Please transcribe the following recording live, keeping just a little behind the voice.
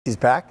Nancy's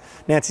back.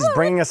 Nancy's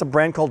bringing us a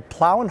brand called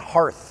Plow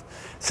Hearth.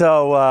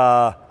 So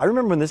I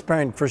remember when this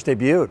brand first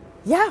debuted.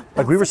 Yeah.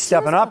 Like we were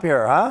stepping up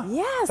here, huh?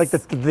 Yes. Like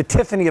the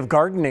Tiffany of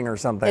gardening or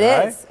something, It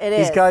right? is, it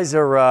These is. guys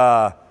are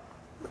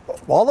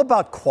all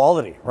about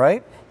quality,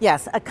 right?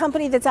 Yes, a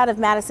company that's out of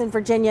Madison,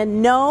 Virginia,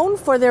 known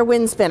for their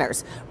wind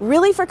spinners,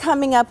 really for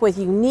coming up with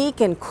unique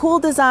and cool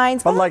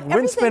designs. But like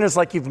wind spinners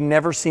like you've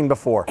never seen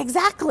before.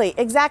 Exactly,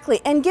 exactly.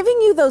 And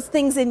giving you those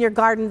things in your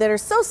garden that are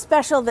so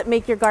special that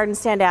make your garden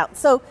stand out.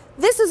 So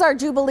this is our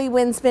Jubilee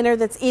wind spinner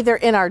that's either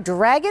in our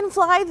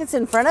Dragonfly that's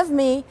in front of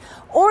me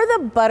or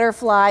the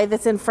Butterfly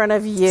that's in front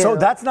of you. So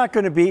that's not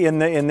going to be in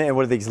the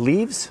what are these,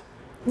 leaves?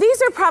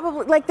 These are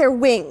probably like their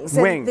wings.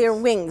 Wings. They're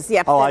wings,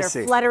 yep, Oh, that I are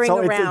see. fluttering so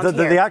around it's,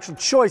 here. the actual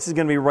choice is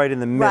going to be right in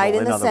the middle, Right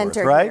in the other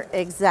center words, right? here,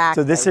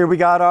 exactly. So this here we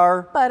got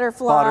our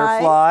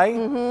Butterfly.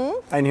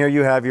 And here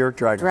you have your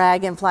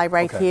Dragonfly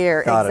right Okay,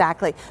 here, got it.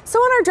 exactly. So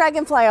on our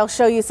Dragonfly, I'll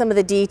show you some of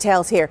the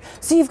details here.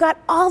 So you've got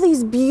all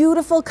these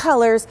beautiful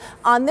colors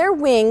on their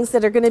wings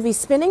that are going to be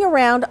spinning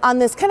around on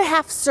this kind of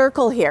half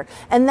circle here.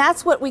 And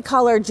that's what we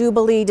call our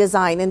Jubilee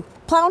design. And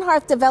Plow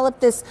Hearth developed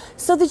this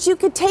so that you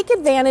could take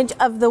advantage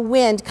of the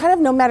wind, kind of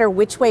no matter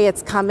which way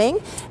it's coming.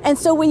 And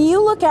so when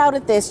you look out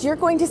at this, you're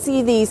going to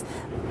see these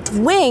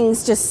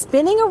wings just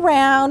spinning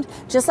around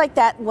just like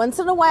that. Once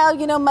in a while,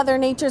 you know, Mother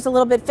Nature's a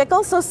little bit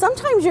fickle, so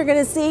sometimes you're going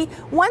to see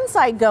one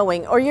side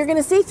going or you're going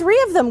to see three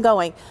of them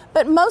going.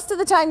 But most of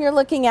the time you're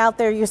looking out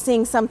there, you're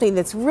seeing something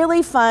that's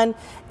really fun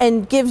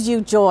and gives you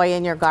joy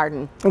in your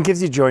garden. It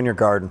gives you joy in your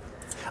garden.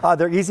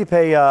 Their Easy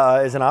Pay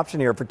is an option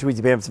here for 2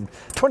 Easy Payments of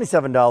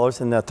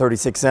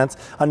 $27.36.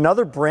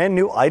 Another brand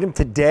new item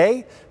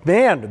today.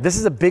 Man, this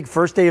is a big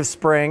first day of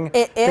spring.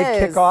 It big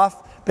is.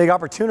 kickoff, big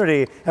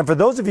opportunity. And for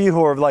those of you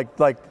who are like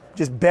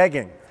just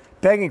begging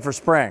for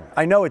spring.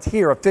 I know it's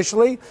here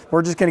officially.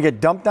 We're just going to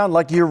get dumped down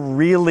like you're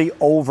really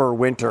over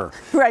winter.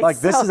 Right. Like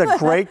this is a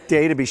great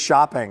day to be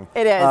shopping.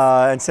 It is.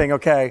 And saying,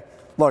 okay,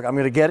 look, I'm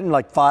going to get it in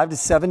like 5 to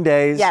 7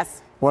 days.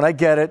 Yes. When I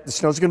get it, the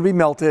snow's going to be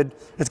melted.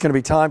 It's going to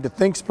be time to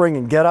think spring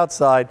and get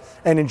outside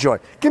and enjoy.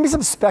 Give me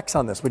some specs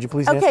on this, would you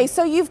please, Nancy? Okay,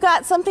 so you've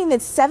got something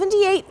that's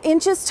 78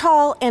 inches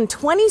tall and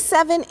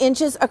 27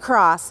 inches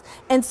across.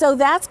 And so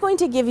that's going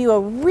to give you a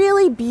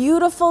really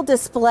beautiful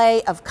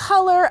display of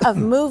color, of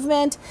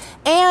movement.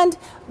 And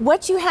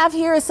what you have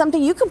here is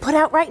something you can put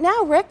out right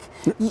now, Rick.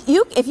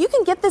 If you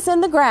can get this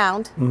in the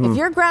ground, if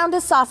your ground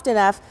is soft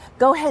enough,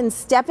 go ahead and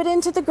step it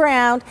into the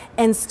ground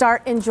and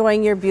start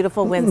enjoying your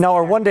beautiful wind Now, spinner.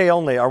 our one day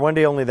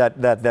only,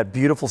 that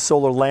beautiful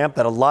solar lamp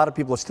that a lot of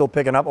people are still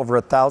picking up, over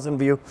 1,000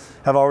 of you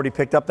have already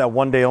picked up that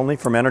one day only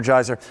from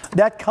Energizer.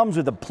 That comes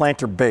with a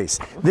planter base.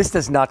 This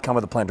does not come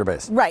with a planter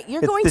base. Right,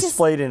 you're going to It's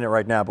displayed in it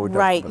right now, but we don't.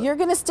 Right, you're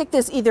going to stick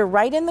this either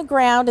right in the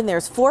ground, and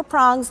there's 4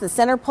 prongs, the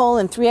center pole,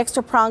 and 3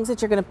 extra prongs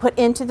that you're going to put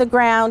into the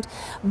ground.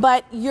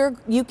 But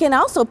you can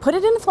also put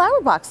it in a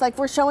flower box, like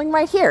we're showing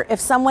right here.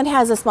 If someone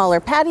has a smaller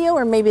patio,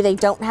 or maybe they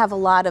don't have a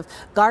lot of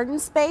garden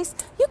space,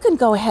 you can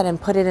go ahead and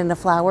put it in a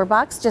flower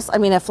box,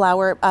 a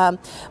flower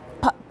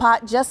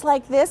pot just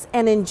like this,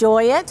 and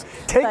enjoy it.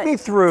 Take me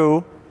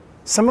through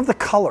some of the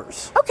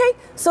colors. Okay,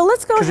 so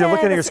let's go ahead. Because you're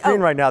looking at your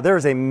screen right now, there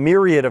is a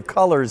myriad of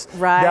colors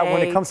that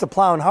when it comes to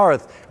Plow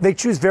Hearth, they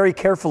choose very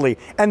carefully,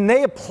 and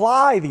they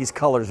apply these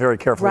colors very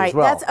carefully as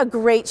well. Right, that's a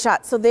great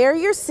shot. So there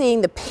you're seeing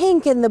the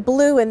pink and the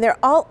blue, and they're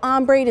all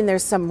ombre, and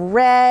there's some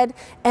red,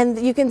 and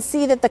you can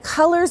see that the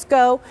colors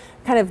go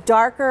kind of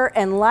darker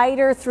and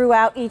lighter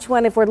throughout each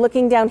one. If we're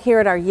looking down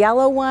here at our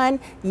yellow one,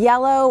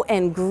 yellow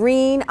and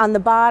green on the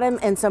bottom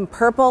and some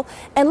purple.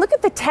 And look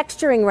at the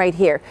texturing right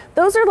here.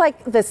 Those are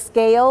like the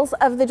scales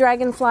of the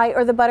Dragonfly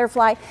or the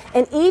Butterfly,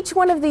 and each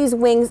one of these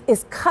wings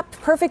is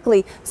cupped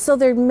perfectly, so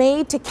they're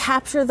made to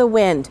capture the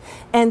wind.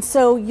 And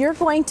so you're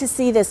going to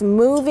see this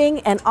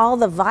moving and all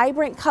the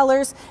vibrant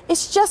colors.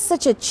 It's just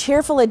such a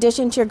cheerful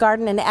addition to your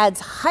garden, and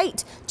adds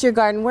height to your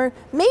garden where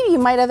maybe you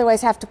might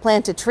otherwise have to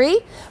plant a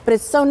tree, but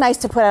it's so nice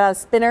to put out a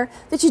spinner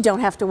that you don't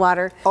have to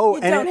water, you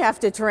don't have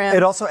to trim.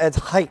 It also adds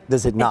height,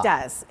 does it not? It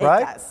does, it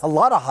right? does. A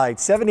lot of height,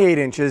 78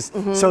 inches.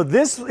 So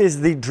this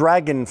is the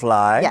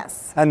Dragonfly.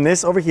 Yes. And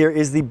this over here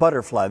is the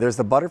Butterfly. There's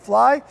the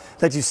Butterfly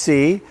that you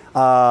see,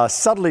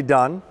 subtly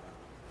done.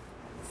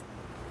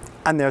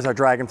 And there's our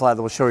Dragonfly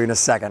that we'll show you in a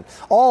second.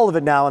 All of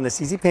it now on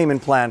this easy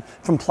payment plan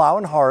from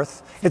Plow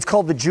Hearth. It's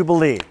called the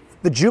Jubilee.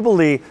 The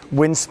Jubilee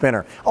wind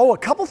spinner. Oh, a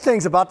couple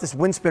things about this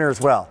wind spinner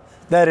as well.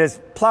 That is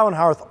Plow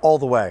Hearth all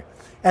the way.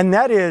 And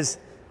that is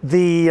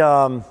the,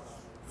 I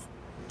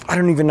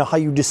don't even know how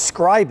you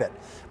describe it,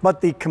 but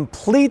the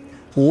complete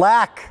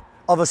lack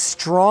of a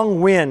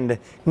strong wind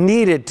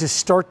needed to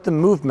start the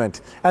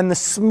movement, and the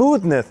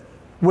smoothness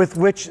with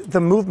which the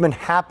movement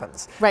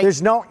happens. Right.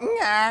 There's no,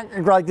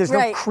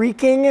 no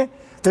creaking.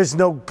 There's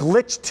no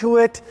glitch to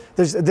it.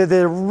 There's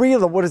the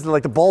real, what is it,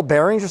 like the ball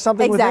bearings or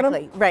something within them?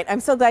 Exactly, right. I'm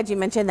so glad you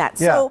mentioned that.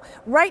 Yeah. So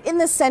right in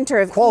the center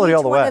of Quality each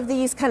all the one way. of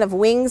these kind of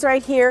wings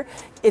right here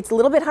it's a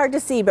little bit hard to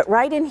see, but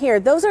right in here,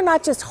 those are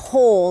not just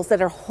holes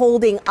that are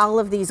holding all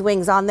of these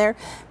wings on there.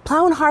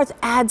 Plow Hearth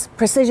adds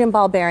precision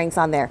ball bearings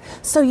on there.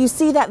 So you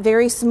see that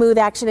very smooth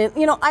action. And,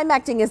 you know, I'm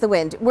acting as the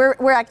wind.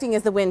 We're acting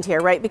as the wind here,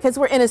 right? Because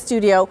we're in a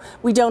studio.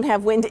 We don't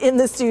have wind in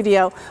the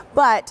studio,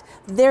 but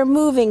they're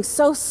moving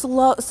so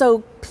slow, so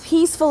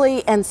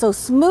peacefully and so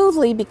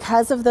smoothly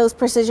because of those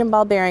precision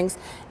ball bearings.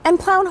 And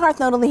Plow Hearth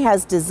not only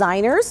has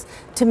designers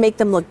to make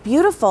them look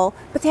beautiful,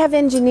 but they have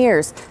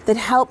engineers that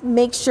help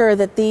make sure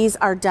that these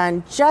are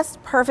done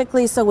just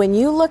perfectly. So when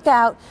you look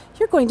out,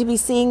 you're going to be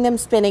seeing them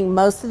spinning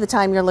most of the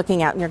time you're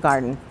looking out in your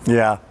garden.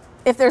 Yeah.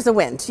 If there's a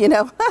wind, you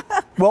know.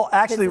 Well,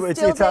 actually,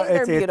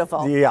 they're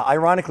beautiful. Yeah,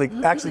 ironically,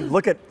 actually,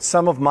 look at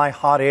some of my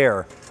hot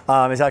air.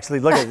 Is actually,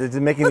 look at it, it's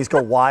making these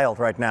go wild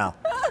right now.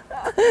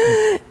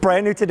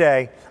 Brand new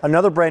today,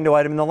 another brand new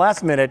item in the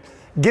last minute.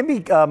 Give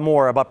me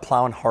more about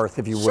Plow Hearth,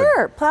 if you would.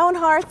 Sure. Plow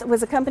Hearth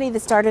was a company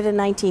that started in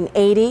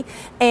 1980,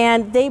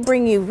 and they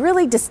bring you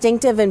really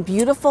distinctive and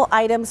beautiful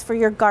items for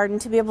your garden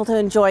to be able to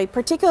enjoy,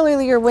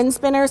 particularly your wind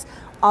spinners,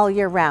 all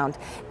year round.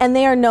 And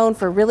they are known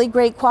for really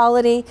great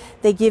quality.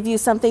 They give you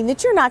something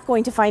that you're not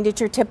going to find at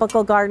your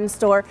typical garden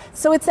store.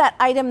 So it's that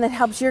item that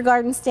helps your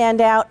garden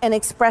stand out and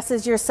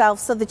expresses yourself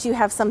so that you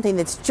have something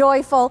that's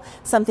joyful,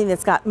 something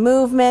that's got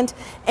movement,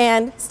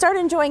 and start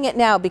enjoying it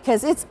now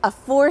because it's a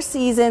 4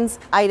 seasons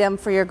item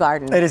for your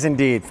garden. It is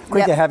indeed.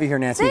 Great to have you here,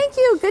 Nancy. Thank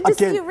you. Good to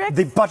see you, Rick.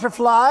 The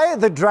butterfly,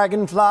 the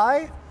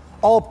dragonfly,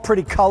 all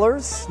pretty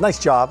colors.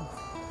 Nice job.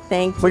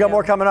 Thank you. We got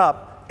more coming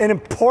up. An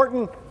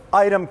important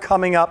item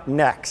coming up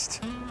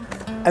next.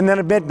 And then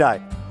at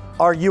midnight,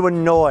 are you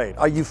annoyed?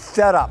 Are you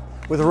fed up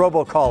with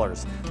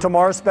robocallers?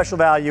 Tomorrow's special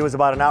value is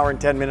about 1 hour and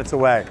 10 minutes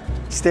away.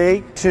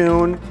 Stay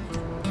tuned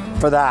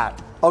for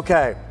that.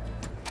 Okay.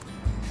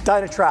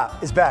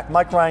 Dynatrap is back.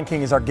 Mike Ryan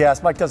King is our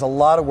guest. Mike does a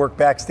lot of work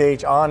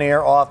backstage, on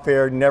air, off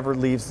air, never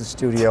leaves the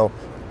studio,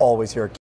 always here.